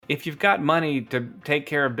if you've got money to take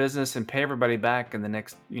care of business and pay everybody back in the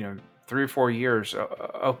next, 3 or 4 years,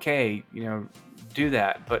 okay, do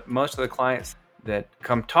that. But most of the clients that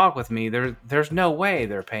come talk with me, there's no way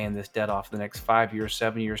they're paying this debt off the next 5 years,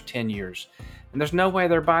 7 years, 10 years. And there's no way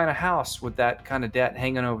they're buying a house with that kind of debt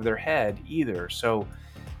hanging over their head either. So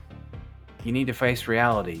you need to face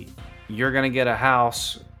reality. You're going to get a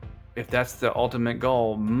house, if that's the ultimate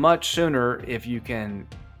goal, much sooner if you can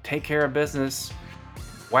take care of business,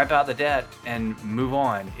 wipe out the debt, and move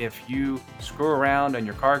on. If you screw around and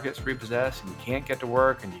your car gets repossessed and you can't get to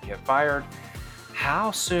work and you get fired,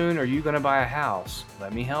 how soon are you going to buy a house?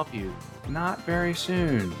 Let me help you. Not very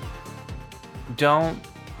soon. Don't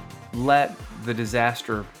let the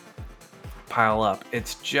disaster pile up.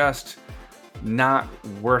 It's just not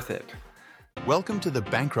worth it. Welcome to the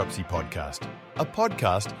Bankruptcy Podcast, a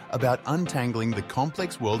podcast about untangling the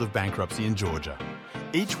complex world of bankruptcy in Georgia.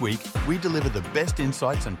 Each week, we deliver the best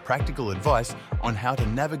insights and practical advice on how to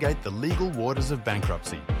navigate the legal waters of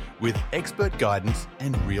bankruptcy with expert guidance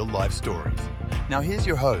and real-life stories. Now here's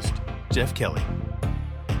your host, Jeff Kelly.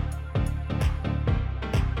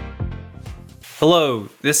 Hello,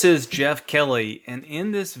 this is Jeff Kelly, and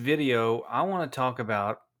in this video, I want to talk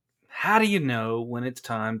about how do you know when it's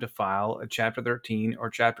time to file a Chapter 13 or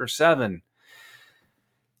Chapter 7?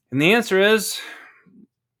 And the answer is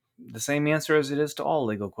the same answer as it is to all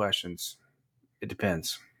legal questions. It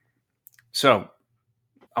depends. So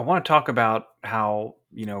I want to talk about how,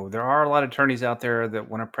 there are a lot of attorneys out there that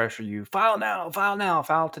want to pressure you, file now,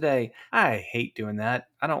 file today. I hate doing that.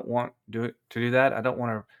 I don't want to do that. I don't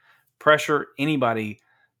want to pressure anybody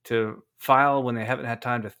to file when they haven't had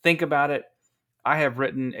time to think about it. I have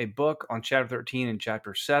written a book on Chapter 13 and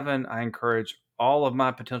Chapter 7. I encourage all of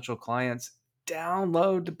my potential clients,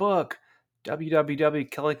 download the book,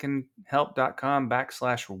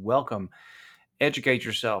 www.kellycanhelp.com/welcome. Educate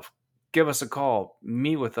yourself. Give us a call.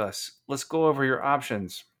 Meet with us. Let's go over your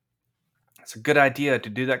options. It's a good idea to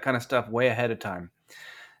do that kind of stuff way ahead of time.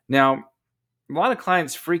 Now, a lot of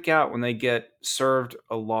clients freak out when they get served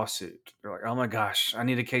a lawsuit. They're like, oh my gosh, I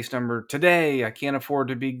need a case number today. I can't afford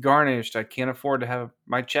to be garnished. I can't afford to have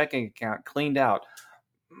my checking account cleaned out.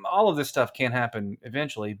 All of this stuff can happen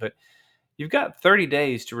eventually, but you've got 30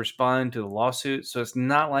 days to respond to the lawsuit, so it's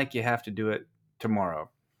not like you have to do it tomorrow.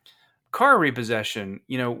 Car repossession,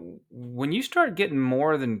 when you start getting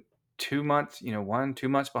more than 2 months, 1-2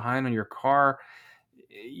 months behind on your car,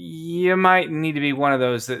 you might need to be one of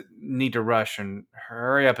those that need to rush and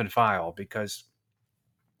hurry up and file, because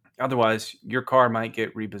otherwise your car might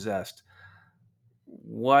get repossessed.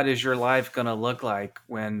 What is your life going to look like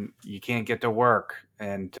when you can't get to work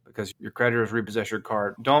and because your creditors repossess your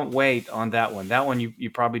car? Don't wait on that one. That one you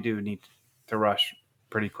probably do need to rush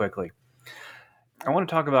pretty quickly. I want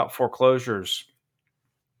to talk about foreclosures.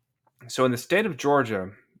 So in the state of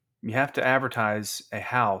Georgia, you have to advertise a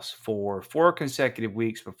house for 4 consecutive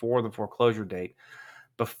weeks before the foreclosure date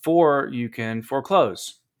before you can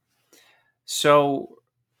foreclose. So,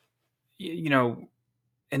 in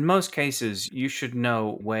most cases, you should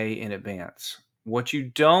know way in advance. What you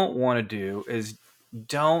don't want to do is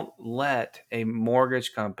don't let a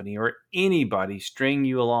mortgage company or anybody string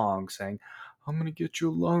you along saying, I'm going to get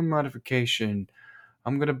you a loan modification.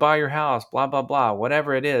 I'm going to buy your house, blah, blah, blah,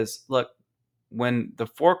 whatever it is. Look, when the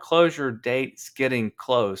foreclosure date's getting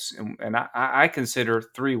close, and I consider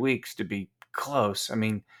 3 weeks to be close. I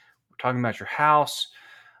mean, we're talking about your house.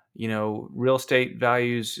 Real estate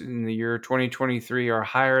values in the year 2023 are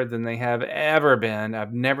higher than they have ever been.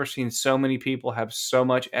 I've never seen so many people have so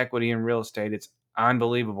much equity in real estate. It's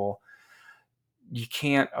unbelievable. You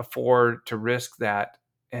can't afford to risk that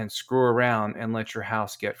and screw around and let your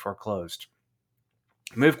house get foreclosed.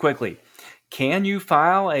 Move quickly. Can you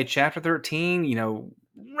file a Chapter 13,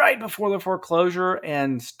 right before the foreclosure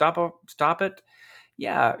and stop it?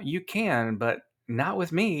 Yeah, you can, but not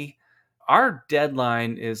with me. Our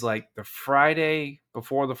deadline is like the Friday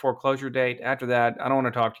before the foreclosure date. After that, I don't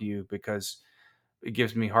want to talk to you because it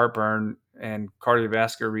gives me heartburn and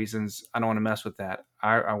cardiovascular reasons. I don't want to mess with that.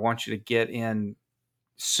 I want you to get in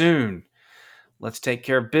soon. Let's take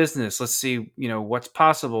care of business. Let's see, what's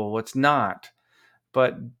possible, what's not.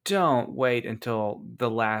 But don't wait until the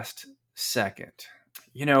last second.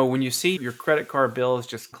 When you see your credit card bills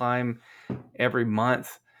just climb every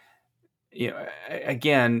month,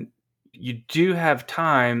 again, you do have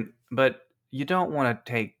time, but you don't want to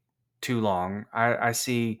take too long. I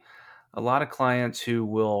see a lot of clients who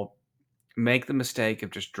will make the mistake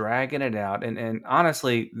of just dragging it out. And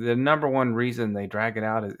honestly, the number one reason they drag it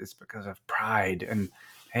out is because of pride. And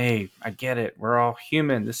hey, I get it. We're all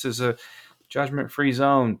human. This is a judgment-free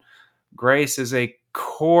zone. Grace is a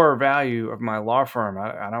core value of my law firm.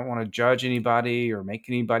 I don't want to judge anybody or make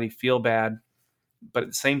anybody feel bad. But at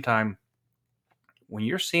the same time, when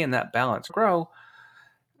you're seeing that balance grow,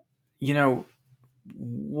 you know,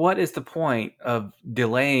 what is the point of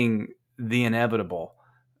delaying the inevitable?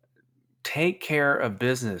 Take care of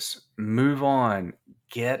business, move on,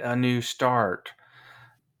 get a new start.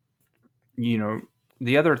 You know,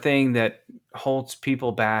 the other thing that holds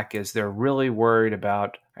people back is they're really worried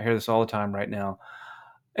about, I hear this all the time right now.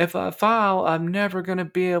 If I file, I'm never going to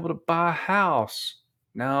be able to buy a house.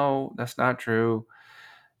 No, that's not true.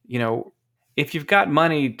 You know, if you've got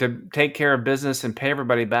money to take care of business and pay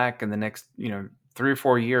everybody back in the next, 3 or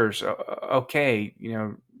 4 years, okay,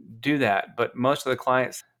 do that. But most of the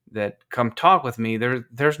clients that come talk with me,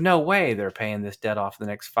 there's no way they're paying this debt off the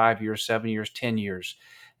next 5 years, 7 years, 10 years.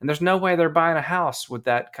 And there's no way they're buying a house with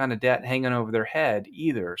that kind of debt hanging over their head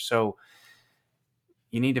either. So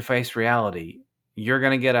you need to face reality. You're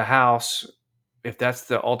going to get a house, if that's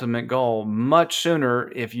the ultimate goal, much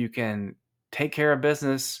sooner if you can take care of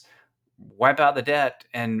business, wipe out the debt,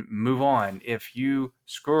 and move on. If you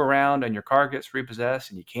screw around and your car gets repossessed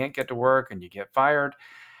and you can't get to work and you get fired,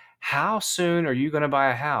 how soon are you going to buy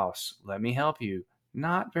a house? Let me help you.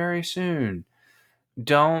 Not very soon.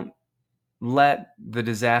 Don't let the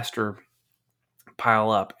disaster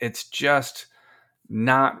pile up. It's just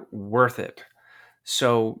not worth it.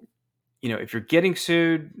 So, if you're getting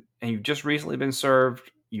sued and you've just recently been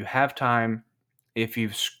served, you have time. If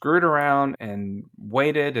you've screwed around and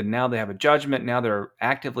waited and now they have a judgment, now they're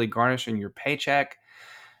actively garnishing your paycheck,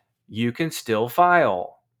 you can still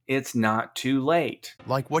file. It's not too late.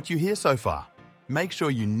 Like what you hear so far? Make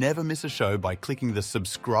sure you never miss a show by clicking the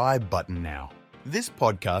subscribe button now. This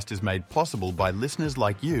podcast is made possible by listeners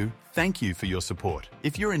like you. Thank you for your support.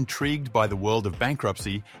 If you're intrigued by the world of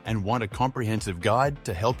bankruptcy and want a comprehensive guide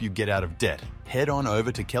to help you get out of debt, head on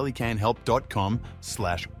over to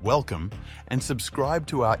kellycanhelp.com/welcome and subscribe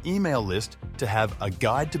to our email list to have a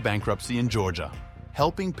guide to bankruptcy in Georgia,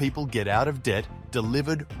 helping people get out of debt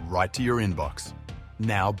delivered right to your inbox.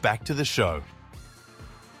 Now back to the show.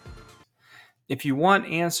 If you want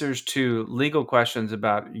answers to legal questions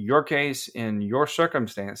about your case and your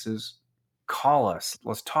circumstances, call us.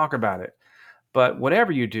 Let's talk about it. But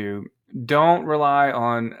whatever you do, don't rely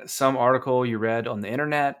on some article you read on the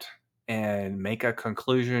internet and make a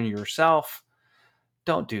conclusion yourself.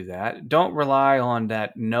 Don't do that. Don't rely on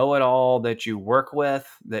that know-it-all that you work with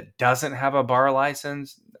that doesn't have a bar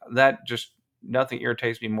license. Nothing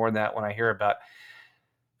irritates me more than that when I hear about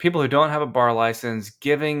people who don't have a bar license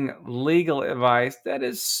giving legal advice that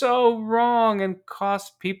is so wrong and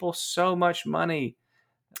costs people so much money.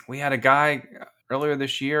 We had a guy earlier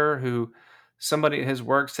this year who somebody at his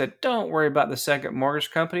work said, "Don't worry about the second mortgage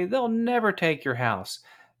company. They'll never take your house."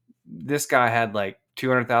 This guy had like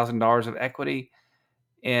 $200,000 of equity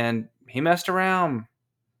and he messed around.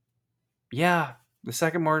 Yeah, the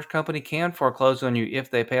second mortgage company can foreclose on you if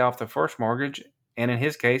they pay off the first mortgage. And in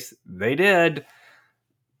his case, they did.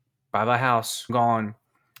 Bye-bye house, gone.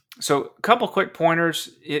 So a couple quick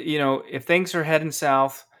pointers. If things are heading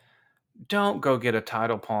south, don't go get a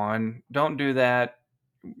title pawn. Don't do that.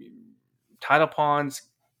 Title pawns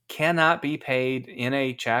cannot be paid in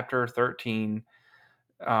a Chapter 13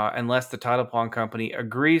 unless the title pawn company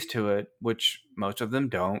agrees to it, which most of them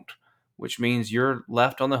don't, which means you're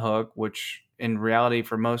left on the hook, which in reality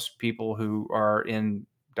for most people who are in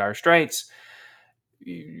dire straits,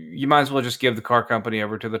 you might as well just give the car company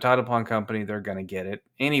over to the title pawn company. They're going to get it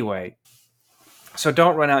anyway. So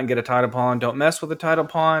don't run out and get a title pawn. Don't mess with a title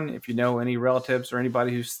pawn. If you know any relatives or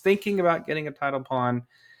anybody who's thinking about getting a title pawn,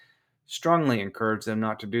 strongly encourage them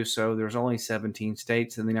not to do so. There's only 17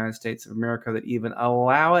 states in the United States of America that even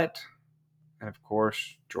allow it. And of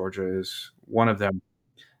course, Georgia is one of them.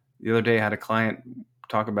 The other day I had a client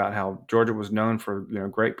talk about how Georgia was known for,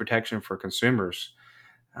 great protection for consumers.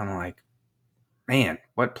 I'm like, man,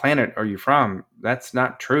 what planet are you from? That's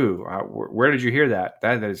not true. Where did you hear that?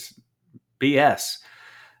 That is BS.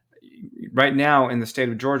 Right now in the state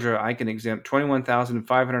of Georgia, I can exempt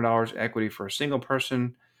 $21,500 equity for a single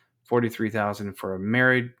person, $43,000 for a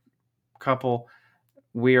married couple.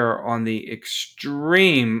 We are on the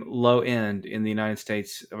extreme low end in the United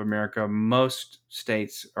States of America. Most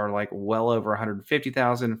states are like well over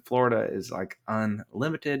 150,000. Florida is like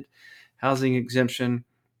unlimited housing exemption.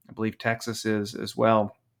 I believe Texas is as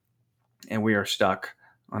well. And we are stuck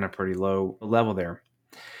on a pretty low level there.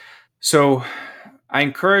 So I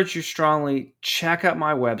encourage you strongly, check out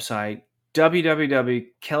my website,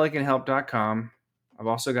 www.kellycanhelp.com. I've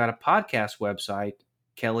also got a podcast website,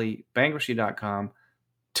 kellybankruptcy.com.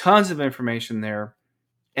 Tons of information there.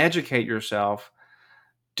 Educate yourself.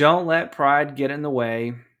 Don't let pride get in the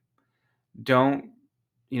way. Don't,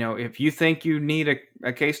 if you think you need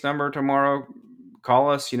a case number tomorrow, call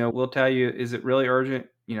us. We'll tell you, is it really urgent?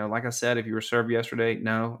 Like I said, if you were served yesterday,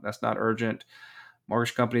 no, that's not urgent.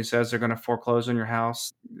 Mortgage company says they're going to foreclose on your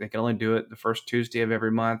house. They can only do it the first Tuesday of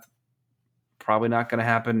every month. Probably not going to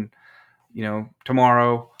happen,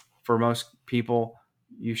 tomorrow for most people.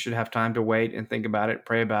 You should have time to wait and think about it,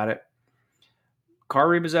 pray about it. Car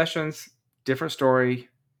repossessions, different story.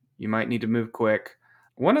 You might need to move quick.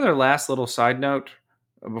 One other last little side note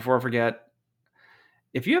before I forget.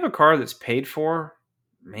 If you have a car that's paid for,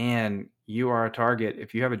 man, you are a target.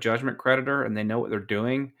 If you have a judgment creditor and they know what they're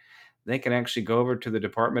doing, they can actually go over to the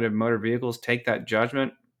Department of Motor Vehicles, take that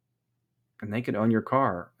judgment, and they can own your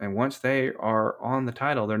car. And once they are on the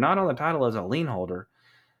title, they're not on the title as a lien holder.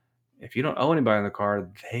 If you don't owe anybody in the car,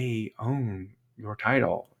 they own your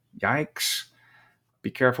title. Yikes.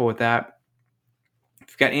 Be careful with that. If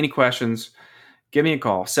you've got any questions, give me a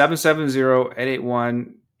call,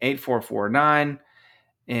 770-881-8449,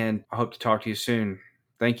 and I hope to talk to you soon.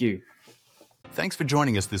 Thank you. Thanks for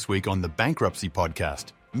joining us this week on the Bankruptcy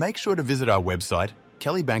Podcast. Make sure to visit our website,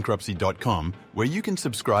 kellybankruptcy.com, where you can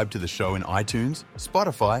subscribe to the show in iTunes,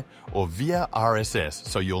 Spotify, or via RSS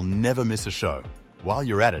so you'll never miss a show. While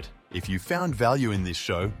you're at it, if you found value in this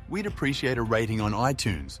show, we'd appreciate a rating on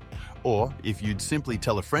iTunes. Or if you'd simply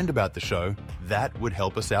tell a friend about the show, that would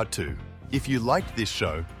help us out too. If you liked this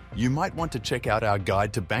show, you might want to check out our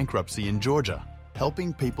guide to bankruptcy in Georgia,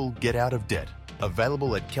 helping people get out of debt.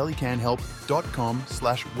 Available at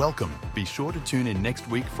kellycanhelp.com/welcome. Be sure to tune in next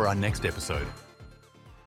week for our next episode.